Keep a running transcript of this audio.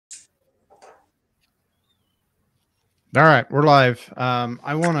All right, we're live.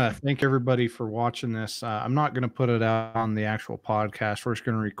 I want to thank everybody for watching this. I'm not going to put it out on the actual podcast. We're just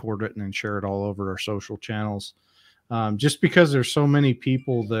going to record it and then share it all over our social channels. Just because there's so many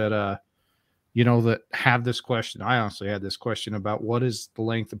people that that have this question. I honestly had this question about what is the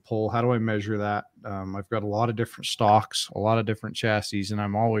length of pull? How do I measure that? I've got a lot of different stocks, a lot of different chassis, and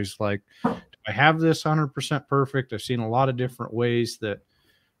I'm always like, do I have this 100% perfect? I've seen a lot of different ways that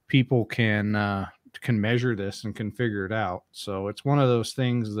people can measure this and can figure it out. So it's one of those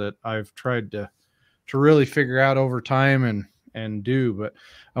things that I've tried to really figure out over time and do. But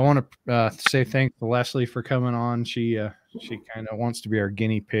I want to say thanks to Leslye for coming on. She kind of wants to be our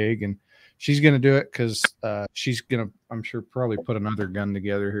guinea pig, and she's going to do it because she's going to, I'm sure, probably put another gun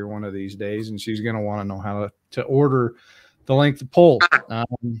together here one of these days, and she's going to want to know how to order the length of pull.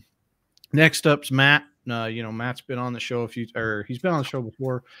 Next up's Matt. Matt's been on the show he's been on the show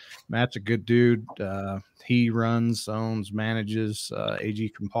before. Matt's a good dude. He runs, owns, manages AG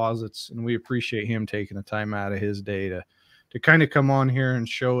Composites, and we appreciate him taking the time out of his day to kind of come on here and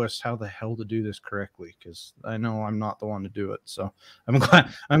show us how the hell to do this correctly. Because I know I'm not the one to do it, so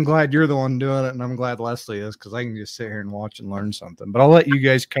I'm glad you're the one doing it, and I'm glad Leslye is, because I can just sit here and watch and learn something. But I'll let you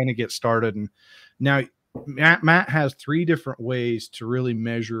guys kind of get started. And now Matt has 3 different ways to really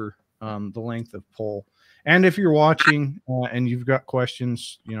measure the length of pull. And if you're watching and you've got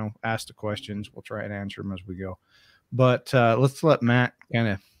questions, ask the questions. We'll try and answer them as we go. But let's let Matt kind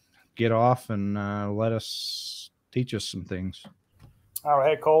of get off and teach us some things. All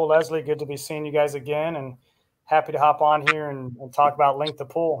right, hey, Cole, Leslye, good to be seeing you guys again, and happy to hop on here and talk about length of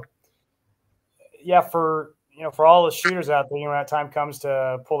pull. Yeah, for all the shooters out there, when that time comes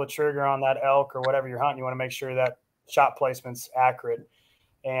to pull the trigger on that elk or whatever you're hunting, you want to make sure that shot placement's accurate.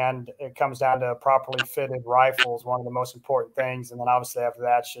 And it comes down to properly fitted rifles, one of the most important things. And then obviously after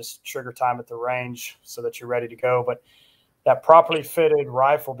that, it's just trigger time at the range so that you're ready to go. But that properly fitted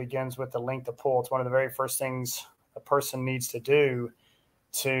rifle begins with the length of pull. It's one of the very first things a person needs to do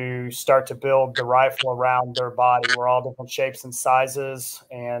to start to build the rifle around their body. We're all different shapes and sizes,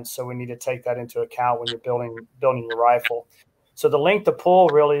 and so we need to take that into account when you're building your rifle. So the length of pull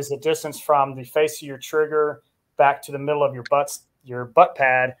really is the distance from the face of your trigger back to the middle of your butt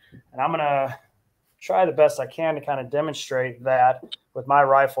pad. And I'm going to try the best I can to kind of demonstrate that with my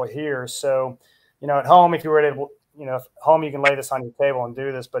rifle here. So, at home, if you were to, at home, you can lay this on your table and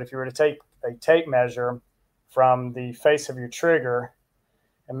do this. But if you were to take a tape measure from the face of your trigger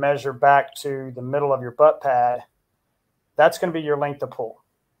and measure back to the middle of your butt pad, that's going to be your length of pull.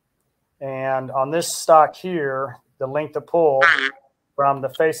 And on this stock here, the length of pull from the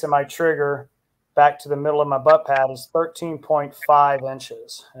face of my trigger back to the middle of my butt pad is 13.5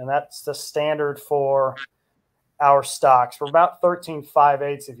 inches. And that's the standard for our stocks. We're about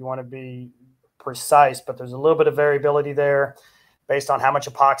 13.5/8 if you want to be precise, but there's a little bit of variability there based on how much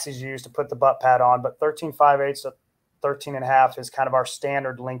epoxy is used to put the butt pad on. But 13.5/8 to 13.5 is kind of our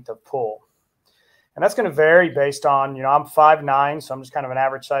standard length of pull. And that's going to vary based on, I'm 5'9", so I'm just kind of an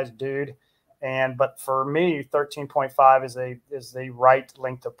average sized dude. But for me, 13.5 is the right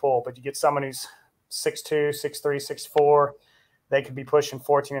length of pull. But you get someone who's 6'2", 6'3", 6'4", they could be pushing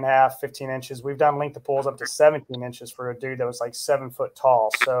 14.5, 15 inches. We've done length of pulls up to 17 inches for a dude that was like 7 foot tall.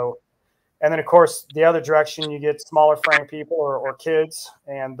 So, and then of course the other direction, you get smaller frame people or kids,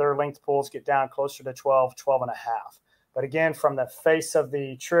 and their length pulls get down closer to 12, 12.5. But again, from the face of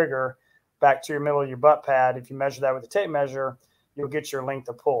the trigger back to your middle of your butt pad, if you measure that with a tape measure, you'll get your length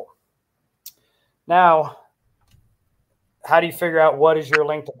of pull. Now, how do you figure out what is your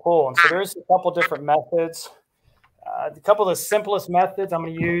length of pull? And so there's a couple different methods. A couple of the simplest methods, I'm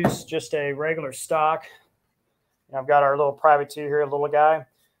going to use just a regular stock. And I've got our little privateer here, a little guy.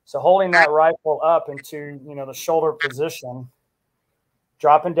 So holding that rifle up into, the shoulder position,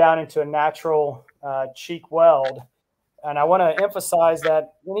 dropping down into a natural cheek weld. And I want to emphasize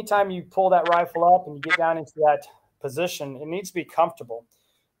that anytime you pull that rifle up and you get down into that position, it needs to be comfortable.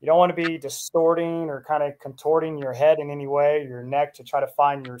 You don't want to be distorting or kind of contorting your head in any way, your neck, to try to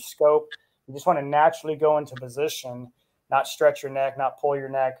find your scope. You just want to naturally go into position, not stretch your neck, not pull your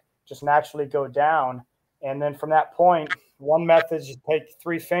neck, just naturally go down. And then from that point, one method is you take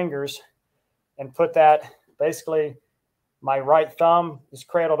 3 fingers and put that, basically my right thumb is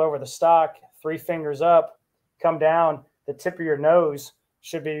cradled over the stock, 3 fingers up, come down, the tip of your nose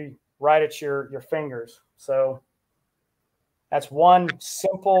should be right at your fingers. So that's one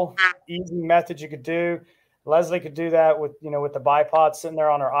simple, easy method you could do. Leslye could do that with, with the bipod sitting there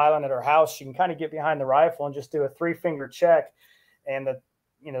on her island at her house. She can kind of get behind the rifle and just do a 3-finger check, and the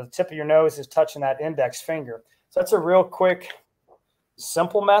tip of your nose is touching that index finger. So that's a real quick,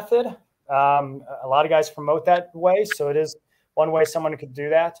 simple method. A lot of guys promote that way, so it is one way someone could do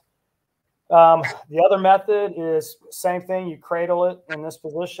that. The other method is same thing. You cradle it in this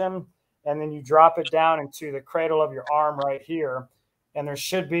position, and then you drop it down into the cradle of your arm right here. And there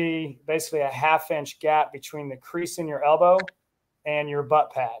should be basically a 1/2 inch gap between the crease in your elbow and your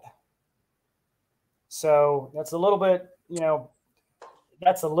butt pad. So that's a little bit,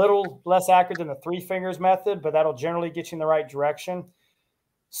 that's a little less accurate than the 3 fingers method, but that'll generally get you in the right direction.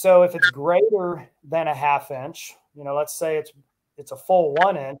 So if it's greater than a 1/2 inch, let's say it's a full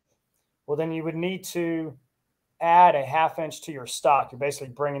 1 inch, well, then you would need to add a 1/2 inch to your stock. You're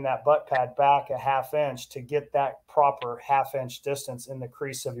basically bringing that butt pad back a 1/2 inch to get that proper 1/2 inch distance in the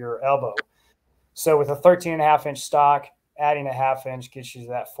crease of your elbow. So with a 13.5 inch stock, adding a 1/2 inch gets you to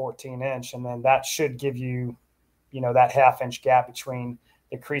that 14 inch. And then that should give you, that 1/2 inch gap between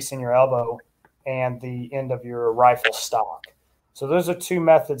the crease in your elbow and the end of your rifle stock. So those are 2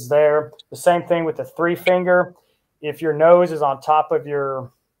 methods there. The same thing with the 3 finger. If your nose is on top of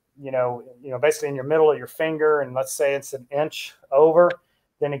your, basically in your middle of your finger, and let's say it's 1 inch over,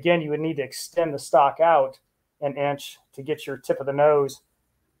 then again, you would need to extend the stock out 1 inch to get your tip of the nose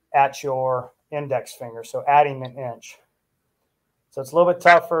at your index finger. So adding 1 inch. So it's a little bit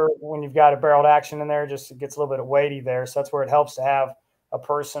tougher when you've got a barreled action in there, just it gets a little bit weighty there. So that's where it helps to have a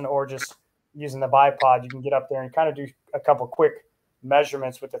person, or just using the bipod, you can get up there and kind of do a couple quick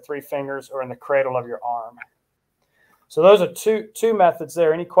measurements with the 3 fingers or in the cradle of your arm. So those are two methods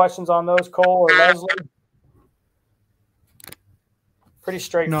there. Any questions on those, Cole or Leslye? Pretty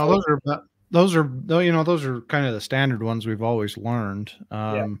straightforward. No, those are kind of the standard ones we've always learned.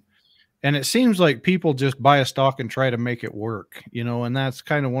 Yeah. And it seems like people just buy a stock and try to make it work, and that's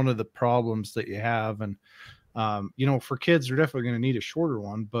kind of one of the problems that you have. And, for kids, they're definitely going to need a shorter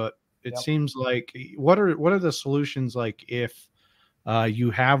one, but it seems like what are the solutions? Like if you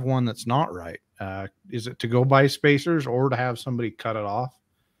have one that's not right, is it to go buy spacers or to have somebody cut it off?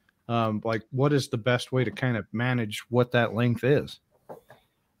 Like what is the best way to kind of manage what that length is?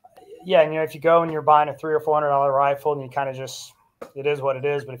 Yeah. And, if you go and you're buying a $300 or $400 rifle and you kind of just, it is what it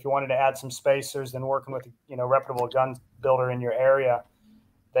is. But if you wanted to add some spacers, then working with, reputable gun builder in your area,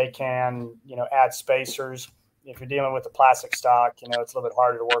 they can, add spacers. If you're dealing with a plastic stock, it's a little bit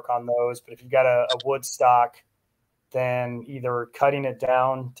harder to work on those. But if you've got a wood stock, then either cutting it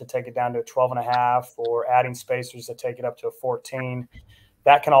down to take it down to a 12.5 or adding spacers to take it up to a 14,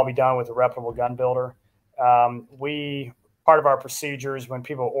 that can all be done with a reputable gun builder. Part of our procedures when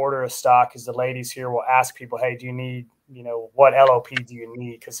people order a stock is the ladies here will ask people, hey, do you need, what LOP do you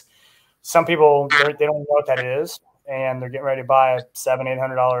need? Because some people, they don't know what that is, and they're getting ready to buy a $700,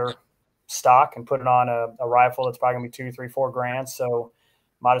 $800 stock and put it on a rifle that's probably going to be $2, $3, $4 grand. So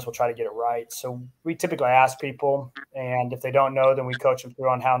might as well try to get it right. So we typically ask people, and if they don't know, then we coach them through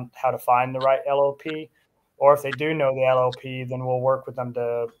on how to find the right LOP. Or if they do know the LOP, then we'll work with them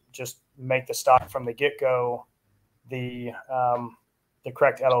to just make the stock from the get-go the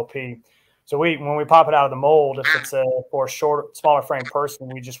correct LOP. So when we pop it out of the mold, if it's for a smaller frame person,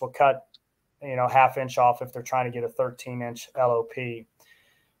 we just will cut, 1/2 inch off if they're trying to get a 13-inch LOP.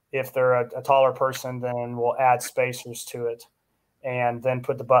 If they're a taller person, then we'll add spacers to it and then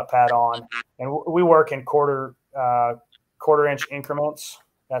put the butt pad on. And we work in quarter-inch increments.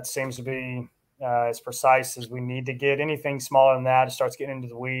 That seems to be as precise as we need to get. Anything smaller than that, it starts getting into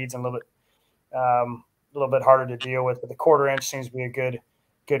the weeds and a little bit harder to deal with. But the 1/4 inch seems to be a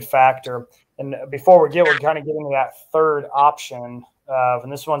good factor. And before we're kind of getting to that third option,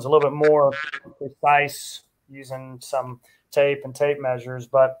 and this one's a little bit more precise using some tape and tape measures.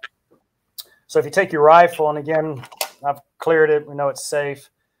 But so if you take your rifle, and again, I've cleared it, we know it's safe.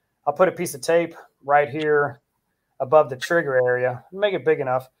 I'll put a piece of tape right here above the trigger area, make it big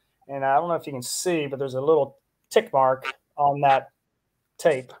enough. And I don't know if you can see, but there's a little tick mark on that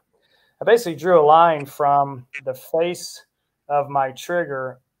tape. I basically drew a line from the face of my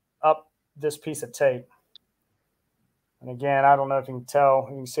trigger up this piece of tape. And again, I don't know if you can tell,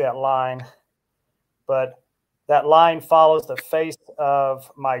 you can see that line, but that line follows the face of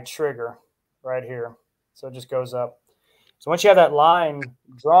my trigger right here. So it just goes up. So once you have that line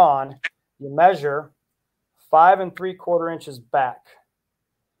drawn, you measure 5 3/4 inches back.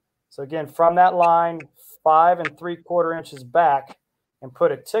 So again, from that line, 5 3/4 inches back, and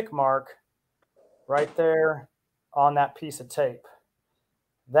put a tick mark right there on that piece of tape.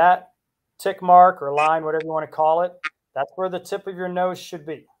 That tick mark or line, whatever you want to call it, that's where the tip of your nose should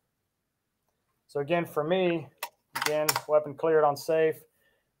be. So again, for me, weapon cleared on safe.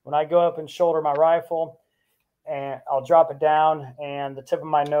 When I go up and shoulder my rifle, and I'll drop it down, and the tip of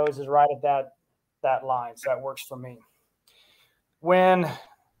my nose is right at that line. So that works for me. When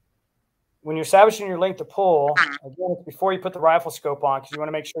when you're establishing your length of pull, again, it's before you put the rifle scope on, because you want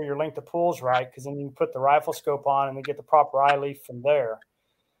to make sure your length of pull is right, because then you put the rifle scope on and then get the proper eye leaf from there.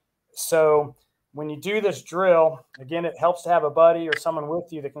 So when you do this drill, again, it helps to have a buddy or someone with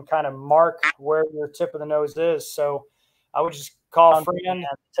you that can kind of mark where your tip of the nose is. So I would just call a friend, and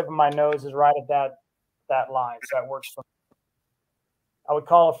the tip of my nose is right at that line. So that works for me. I would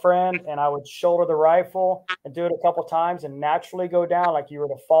call a friend and I would shoulder the rifle and do it a couple times and naturally go down like you were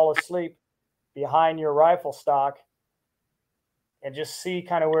to fall asleep behind your rifle stock, and just see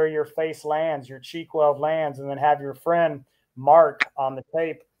kind of where your face lands, your cheek weld lands, and then have your friend mark on the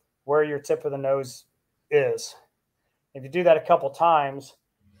tape where your tip of the nose is. If you do that a couple times,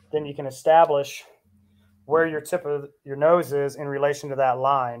 then you can establish where your tip of your nose is in relation to that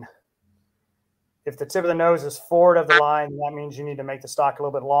line. If the tip of the nose is forward of the line, that means you need to make the stock a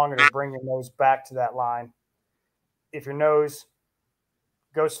little bit longer to bring your nose back to that line. If your nose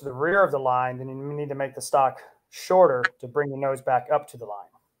goes to the rear of the line, then you need to make the stock shorter to bring your nose back up to the line.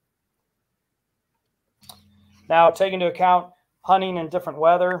 Now, take into account hunting in different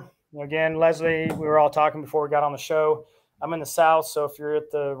weather. Again, Leslye, we were all talking before we got on the show. I'm in the South, so if you're at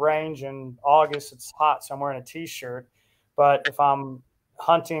the range in August, it's hot, so I'm wearing a T-shirt. But if I'm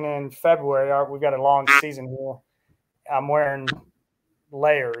hunting in February, we've got a long season here, I'm wearing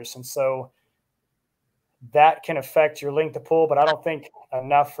layers. And so that can affect your length of pull, but I don't think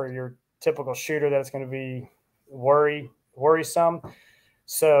enough for your typical shooter that it's going to be worrisome.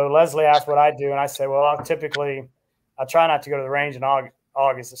 So Leslye asked what I do, and I say, well, I try not to go to the range in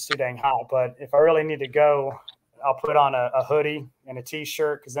August. It's too dang hot. But if I really need to go, I'll put on a hoodie and a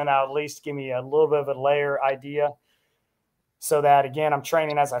T-shirt, because then that'll at least give me a little bit of a layer idea. So that, again, I'm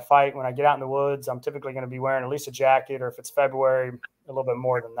training as I fight. When I get out in the woods, I'm typically going to be wearing at least a jacket, or if it's February, a little bit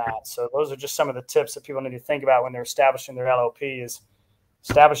more than that. So those are just some of the tips that people need to think about when they're establishing their LOP, is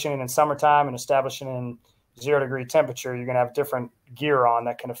establishing it in summertime and establishing it in 0-degree temperature. You're going to have different gear on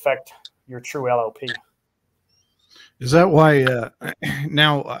that can affect your true LOP. Is that why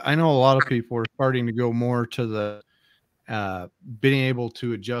now I know a lot of people are starting to go more to the being able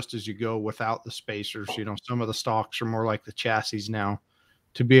to adjust as you go without the spacers? Some of the stocks are more like the chassis now,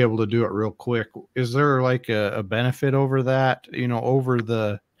 to be able to do it real quick. Is there like a benefit over that, over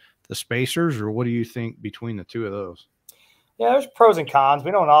the spacers, or what do you think between the two of those? Yeah, there's pros and cons.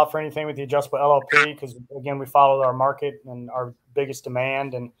 We don't offer anything with the adjustable LOP because, again, we follow our market and our biggest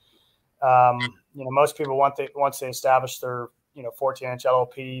demand. And, most people once they establish their, 14-inch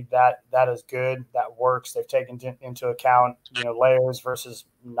LOP, that is good. That works. They've taken into account, layers versus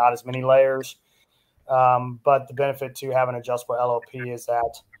not as many layers. But the benefit to having adjustable LOP is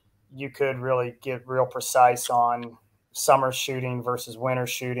that you could really get real precise on summer shooting versus winter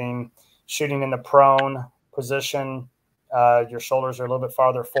shooting in the prone position. Your shoulders are a little bit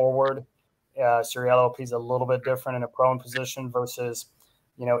farther forward. So your LOP is a little bit different in a prone position versus,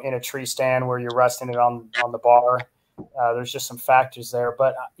 in a tree stand where you're resting it on the bar. There's just some factors there.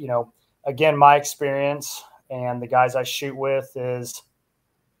 But, again, my experience and the guys I shoot with is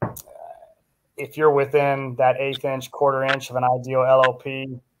if you're within that 1/8 inch, 1/4 inch of an ideal LOP,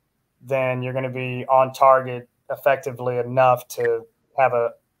 then you're going to be on target effectively enough to have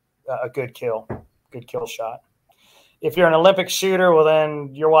a good kill shot. If you're an Olympic shooter, well,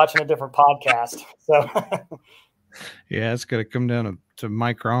 then you're watching a different podcast. So, yeah, it's going to come down to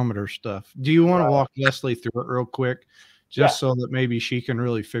micrometer stuff. Do you want to walk Leslye through it real quick, just so that maybe she can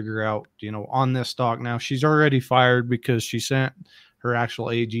really figure out, on this stock? Now, she's already fired because she sent her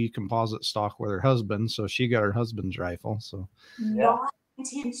actual AG composite stock with her husband, so she got her husband's rifle. So not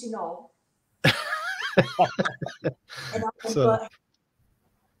intentional.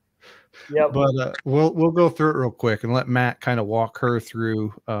 But we'll go through it real quick and let Matt kind of walk her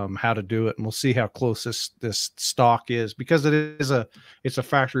through how to do it, and we'll see how close this stock is, because it's a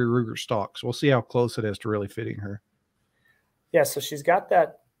factory Ruger stock. So we'll see how close it is to really fitting her. Yeah, so she's got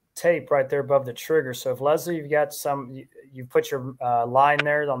that tape right there above the trigger. So if Leslye, you put your line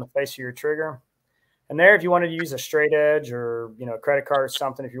there on the face of your trigger, and there, if you wanted to use a straight edge or a credit card or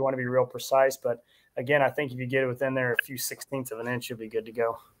something, if you want to be real precise. But again, I think if you get it within there a few 1/16 of an inch, you'll be good to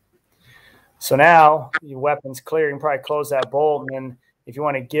go. So now your weapon's clear. You can probably close that bolt, and then if you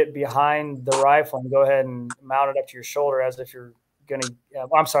want to get behind the rifle and go ahead and mount it up to your shoulder as if you're going to.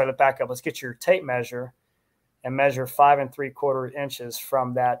 I'm sorry, let's back up. Let's get your tape measure and measure 5 3/4 inches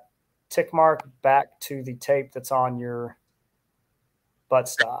from that tick mark back to the tape that's on your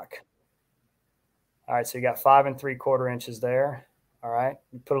buttstock. All right, so you got 5 3/4 inches there. All right,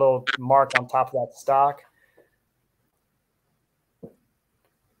 you put a little mark on top of that stock.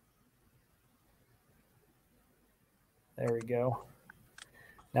 There we go.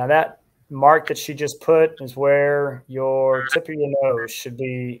 Now that mark that she just put is where your tip of your nose should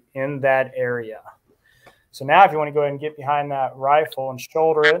be, in that area. So now if you want to go ahead and get behind that rifle and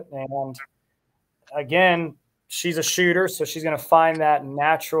shoulder it, and again, she's a shooter, so she's going to find that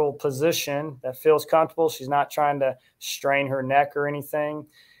natural position that feels comfortable. She's not trying to strain her neck or anything.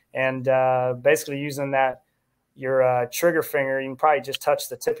 And basically using that, your trigger finger, you can probably just touch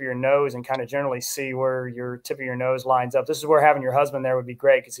the tip of your nose and kind of generally see where your tip of your nose lines up. This is where having your husband there would be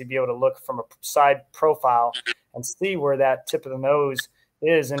great, because he'd be able to look from a side profile and see where that tip of the nose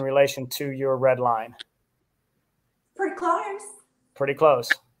is in relation to your red line. Pretty close. Pretty close.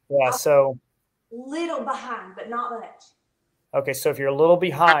 Yeah, so little behind, but not much. Okay, so if you're a little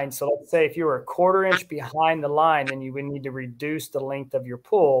behind, so let's say if you were a 1/4 inch behind the line, then you would need to reduce the length of your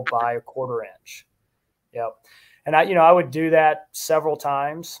pull by a 1/4 inch. Yep. And I would do that several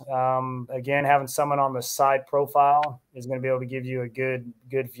times. Again, having someone on the side profile is going to be able to give you a good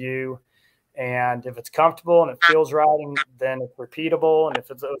view. And if it's comfortable and it feels right, then it's repeatable. And if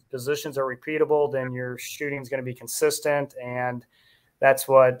those positions are repeatable, then your shooting is going to be consistent. And that's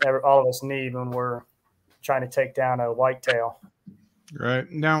what all of us need when we're trying to take down a whitetail. Right.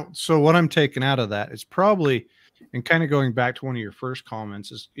 Now, so what I'm taking out of that is probably, and kind of going back to one of your first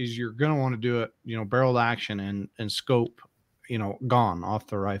comments, is you're going to want to do it, barreled action and scope, gone off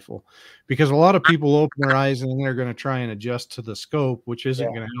the rifle, because a lot of people open their eyes and then they're going to try and adjust to the scope, which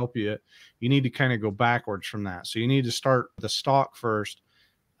isn't going to help you. You need to kind of go backwards from that. So you need to start the stock first.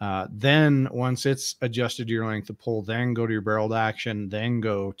 Then once it's adjusted to your length of pull, then go to your barreled action, then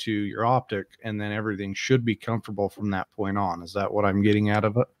go to your optic, and then everything should be comfortable from that point on. Is that what I'm getting out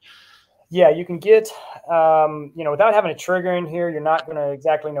of it? Yeah, you can get, without having a trigger in here, you're not going to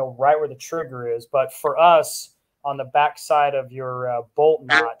exactly know right where the trigger is. But for us, on the back side of your bolt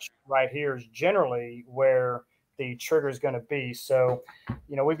notch right here is generally where the trigger is going to be. So,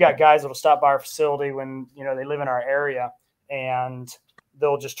 we've got guys that will stop by our facility when, they live in our area, and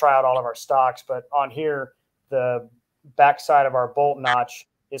they'll just try out all of our stocks. But on here, the backside of our bolt notch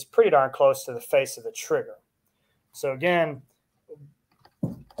is pretty darn close to the face of the trigger. So again,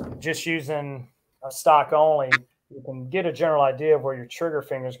 just using a stock only, you can get a general idea of where your trigger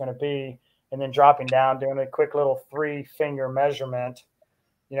finger is going to be, and then dropping down, doing a quick little 3-finger measurement,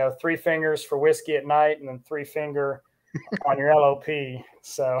 3 fingers for whiskey at night and then 3-finger on your LOP.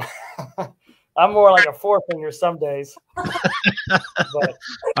 So I'm more like a 4-finger some days. But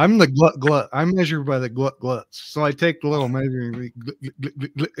I'm the glut. I measure by the gluts. So I take the little measuring.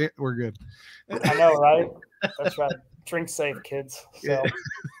 We're good. I know, right? That's right. Drink safe, kids. So,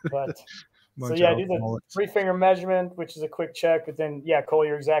 but so yeah, do the 3-finger measurement, which is a quick check. But then, yeah, Cole,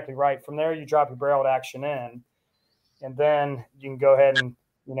 you're exactly right. From there, you drop your barreled action in, and then you can go ahead and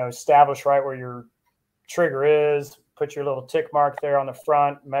establish right where your trigger is. Put your little tick mark there on the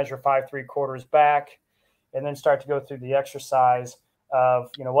front, measure 5 3/4 back, and then start to go through the exercise of,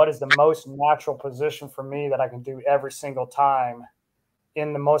 what is the most natural position for me that I can do every single time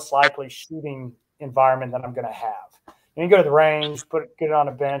in the most likely shooting environment that I'm going to have. And you go to the range, get it on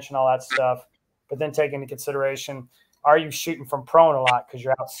a bench and all that stuff, but then take into consideration, are you shooting from prone a lot because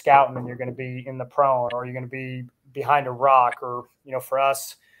you're out scouting and you're going to be in the prone, or you're going to be behind a rock, or, for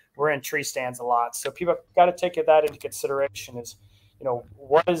us, we're in tree stands a lot. So people got to take that into consideration is,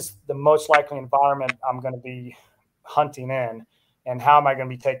 what is the most likely environment I'm going to be hunting in, and how am I going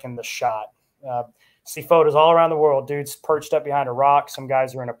to be taking the shot? See photos all around the world, dudes perched up behind a rock. Some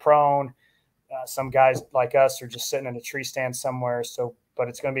guys are in a prone. Some guys like us are just sitting in a tree stand somewhere. So, but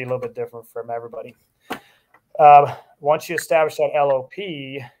it's going to be a little bit different from everybody. Once you establish that LOP,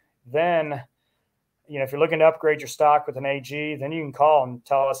 then, if you're looking to upgrade your stock with an AG, then you can call and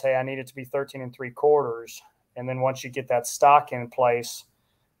tell us, hey, I need it to be 13 3/4. And then once you get that stock in place,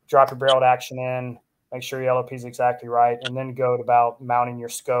 drop your barreled action in, make sure your LOP is exactly right, and then go about mounting your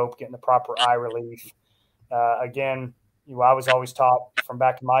scope, getting the proper eye relief. Again, I was always taught from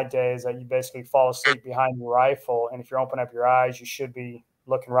back in my days that you basically fall asleep behind your rifle, and if you open up your eyes, you should be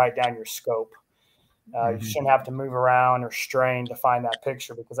looking right down your scope. You shouldn't have to move around or strain to find that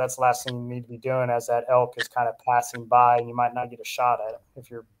picture, because that's the last thing you need to be doing as that elk is kind of passing by, and you might not get a shot at it if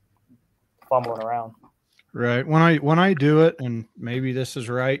you're fumbling around. Right. When I do it, and maybe this is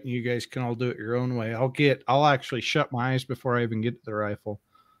right, and you guys can all do it your own way, I'll actually shut my eyes before I even get to the rifle.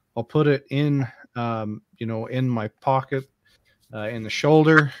 I'll put it in, in my pocket, in the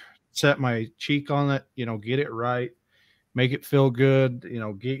shoulder, set my cheek on it, get it right, make it feel good,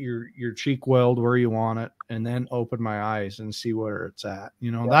 get your cheek weld where you want it, and then open my eyes and see where it's at.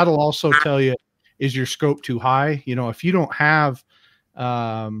 That'll also tell you, is your scope too high? If you don't have,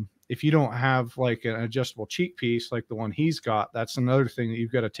 if you don't have like an adjustable cheek piece like the one he's got, that's another thing that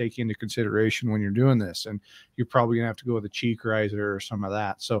you've got to take into consideration when you're doing this. And you're probably gonna have to go with a cheek riser or some of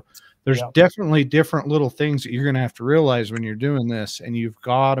that. So there's definitely different little things that you're gonna have to realize when you're doing this, and you've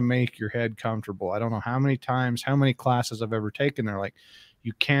got to make your head comfortable. I don't know how many times, how many classes I've ever taken. They're like,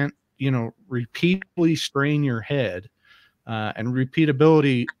 you can't, repeatedly strain your head. And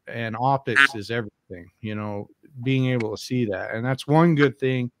repeatability and optics is everything, being able to see that. And that's one good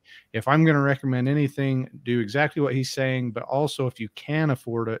thing. If I'm going to recommend anything, do exactly what he's saying, but also if you can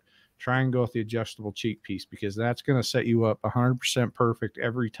afford it, try and go with the adjustable cheek piece, because that's going to set you up 100% perfect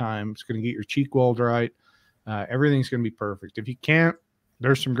every time. It's going to get your cheek weld right. Everything's going to be perfect. If you can't,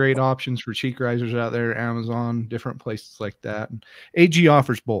 there's some great options for cheek risers out there, Amazon, different places like that. And AG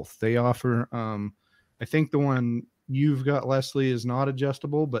offers both. They offer, I think the one you've got, Leslye, is not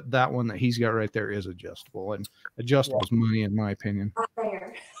adjustable, but that one that he's got right there is adjustable, and adjustable is money, in my opinion.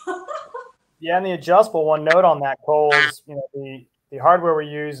 Yeah, and the adjustable one, note on that, Cole, is the hardware we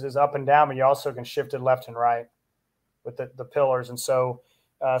use is up and down, but you also can shift it left and right with the pillars. And so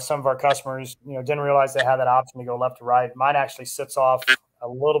some of our customers, didn't realize they had that option to go left to right. Mine actually sits off a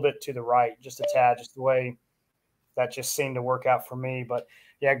little bit to the right, just a tad, just the way that just seemed to work out for me. But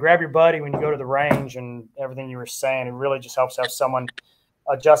yeah, grab your buddy when you go to the range, and everything you were saying, it really just helps have someone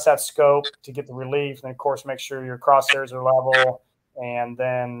adjust that scope to get the relief. And of course, make sure your crosshairs are level, and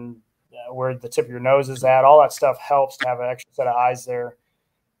then where the tip of your nose is at, all that stuff helps to have an extra set of eyes there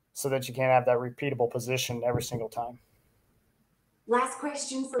so that you can have that repeatable position every single time. Last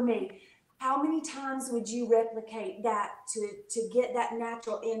question for me. How many times would you replicate that to get that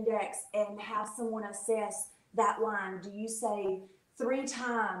natural index and have someone assess that line? Do you say 3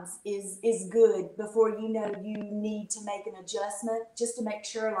 times is good before you need to make an adjustment, just to make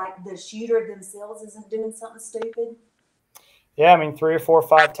sure like the shooter themselves isn't doing something stupid? Yeah, 3 or 4 or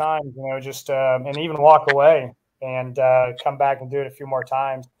 5 times, just and even walk away and come back and do it a few more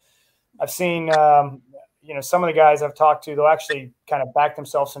times. I've seen some of the guys I've talked to, they'll actually kind of back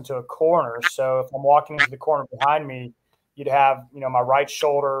themselves into a corner. So if I'm walking into the corner behind me, you'd have, my right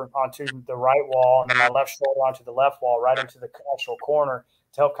shoulder onto the right wall, and then my left shoulder onto the left wall, right into the actual corner,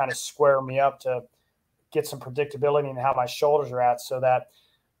 to help kind of square me up, to get some predictability in how my shoulders are at, so that,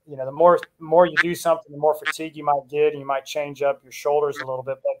 the more you do something, the more fatigue you might get, and you might change up your shoulders a little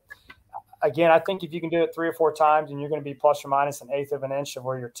bit. But again, I think if you can do it 3 or 4 times, and you're going to be plus or minus 1/8 of an inch of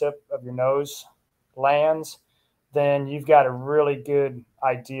where your tip of your nose lands, then you've got a really good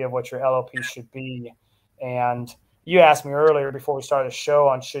idea of what your LOP should be. And you asked me earlier before we started the show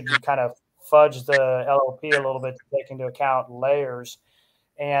on, should you kind of fudge the LOP a little bit to take into account layers.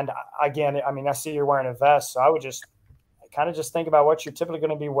 And again, I see you're wearing a vest, so I would just kind of think about what you're typically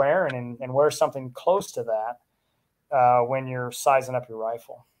going to be wearing, and wear something close to that when you're sizing up your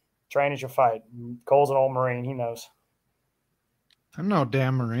rifle. Train as you fight. Cole's an old Marine. He knows. I'm no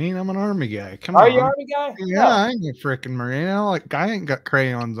damn Marine. I'm an Army guy. Come on. Are you Army guy? Yeah, no. I ain't a freaking Marine. I ain't got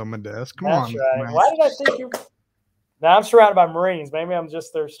crayons on my desk. Come on. Right. Man. Why did I think you? Now I'm surrounded by Marines. Maybe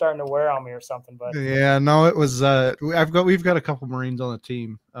they're starting to wear on me or something. But yeah, no, it was. We've got a couple Marines on the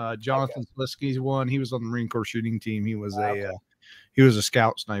team. Jonathan Slisky's one. He was on the Marine Corps shooting team. He was he was a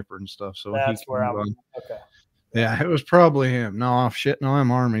scout sniper and stuff. So that's where I'm. Okay. Yeah, it was probably him. No,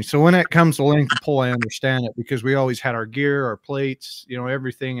 I'm Army. So when it comes to length of pull, I understand it, because we always had our gear, our plates,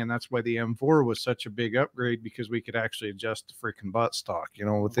 everything. And that's why the M4 was such a big upgrade, because we could actually adjust the freaking butt stock.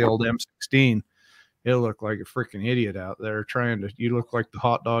 With the old M16, it looked like a freaking idiot out there you look like the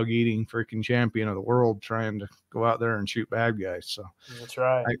hot dog eating freaking champion of the world trying to go out there and shoot bad guys. So that's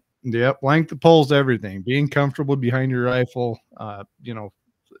right. Length of pull's everything. Being comfortable behind your rifle,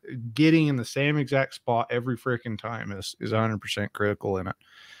 getting in the same exact spot every freaking time is 100% critical in it.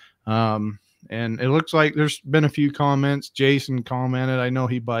 And it looks like there's been a few comments. Jason commented. I know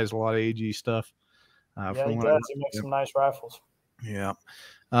he buys a lot of AG stuff. Yeah, he does. He makes some nice rifles. Yeah.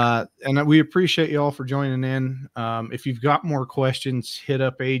 And we appreciate you all for joining in. If you've got more questions, hit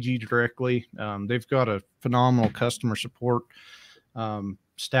up AG directly. They've got a phenomenal customer support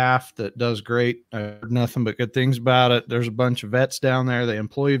staff that does great. I heard nothing but good things about it. There's a bunch of vets down there. They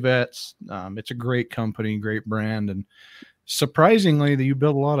employ vets. It's a great company, great brand. And surprisingly, that you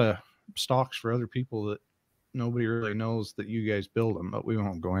build a lot of stocks for other people that nobody really knows that you guys build them, but we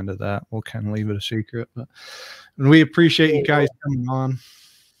won't go into that. We'll kind of leave it a secret. But we appreciate you guys coming on.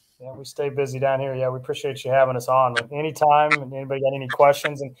 Yeah, we stay busy down here. Yeah, we appreciate you having us on. Anytime, and anybody got any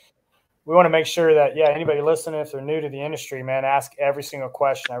questions, and we want to make sure that, anybody listening, if they're new to the industry, man, ask every single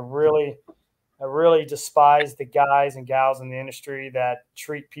question. I really despise the guys and gals in the industry that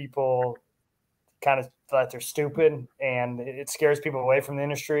treat people kind of that they're stupid, and it scares people away from the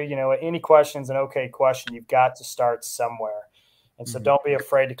industry. You know, any question's an okay question. You've got to start somewhere. And so don't be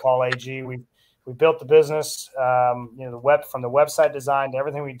afraid to call AG. We built the business, you know, from the website design to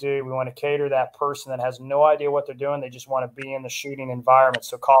everything we do. We want to cater that person that has no idea what they're doing. They just want to be in the shooting environment.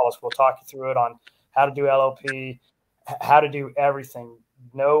 So call us. We'll talk you through it on how to do LOP, how to do everything.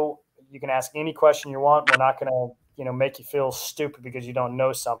 No, you can ask any question you want. We're not going to, you know, make you feel stupid because you don't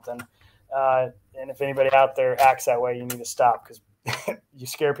know something. And if anybody out there acts that way, you need to stop, because you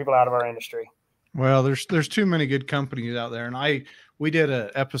scare people out of our industry. Well, there's too many good companies out there. And we did an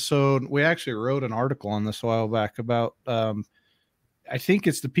episode. We actually wrote an article on this a while back about, I think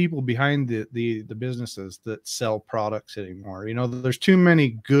it's the people behind the businesses that sell products anymore. You know, there's too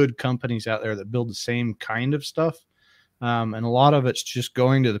many good companies out there that build the same kind of stuff. And a lot of it's just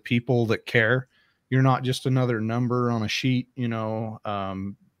going to the people that care. You're not just another number on a sheet. You know,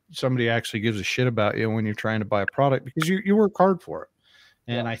 somebody actually gives a shit about you when you're trying to buy a product, because you work hard for it.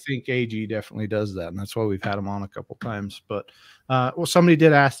 And I think AG definitely does that. And that's why we've had them on a couple times. But, well, somebody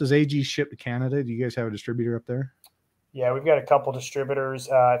did ask, does AG ship to Canada? Do you guys have a distributor up there? Yeah, we've got a couple distributors.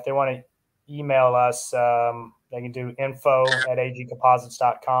 If they want to email us, they can do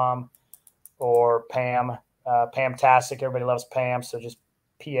info@agcomposites.com, or Pam, Pam-tastic. Everybody loves Pam. So just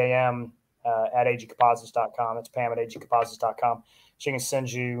PAM at agcomposites.com. It's Pam at agcomposites.com. She can send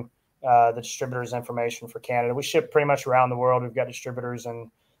you the distributor's information for Canada. We ship pretty much around the world. We've got distributors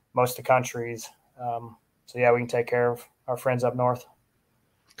in most of the countries. So yeah, we can take care of our friends up north.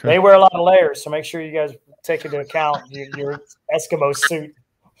 Okay. They wear a lot of layers, so make sure you guys take into account your Eskimo suit.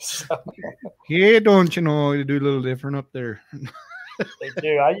 So. Yeah, don't you know, you do a little different up there. They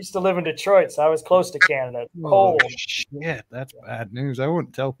do. I used to live in Detroit, so I was close to Canada. Cold. Oh, shit, that's bad news. I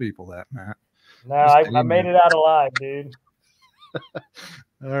wouldn't tell people that, Matt. No, I made it out alive, dude.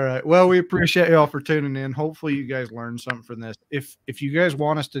 All right. Well, we appreciate y'all for tuning in. Hopefully you guys learned something from this. If you guys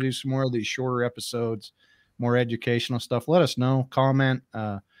want us to do some more of these shorter episodes, more educational stuff, let us know. Comment.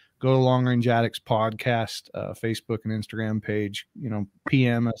 Go to Long Range Addicts Podcast, Facebook and Instagram page. You know,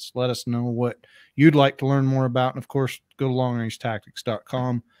 PM us. Let us know what you'd like to learn more about. And, of course, go to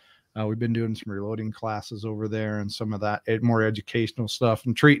longrangetactics.com. We've been doing some reloading classes over there and some of that more educational stuff,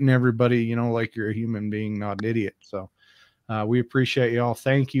 and treating everybody, you know, like you're a human being, not an idiot. So we appreciate y'all.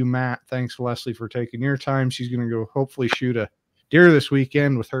 Thank you, Matt. Thanks, Leslye, for taking your time. She's going to go hopefully shoot a deer this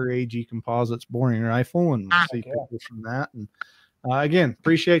weekend with her AG Composites boring rifle, and we'll see pictures from that. And again,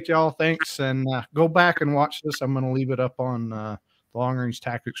 appreciate y'all. Thanks. And go back and watch this. I'm going to leave it up on the Long Range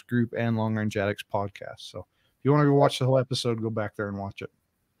Tactics group and Long Range Addicts podcast. So if you want to go watch the whole episode, go back there and watch it.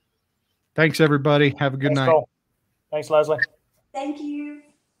 Thanks, everybody. Have a good night. Cole. Thanks, Leslye. Thank you.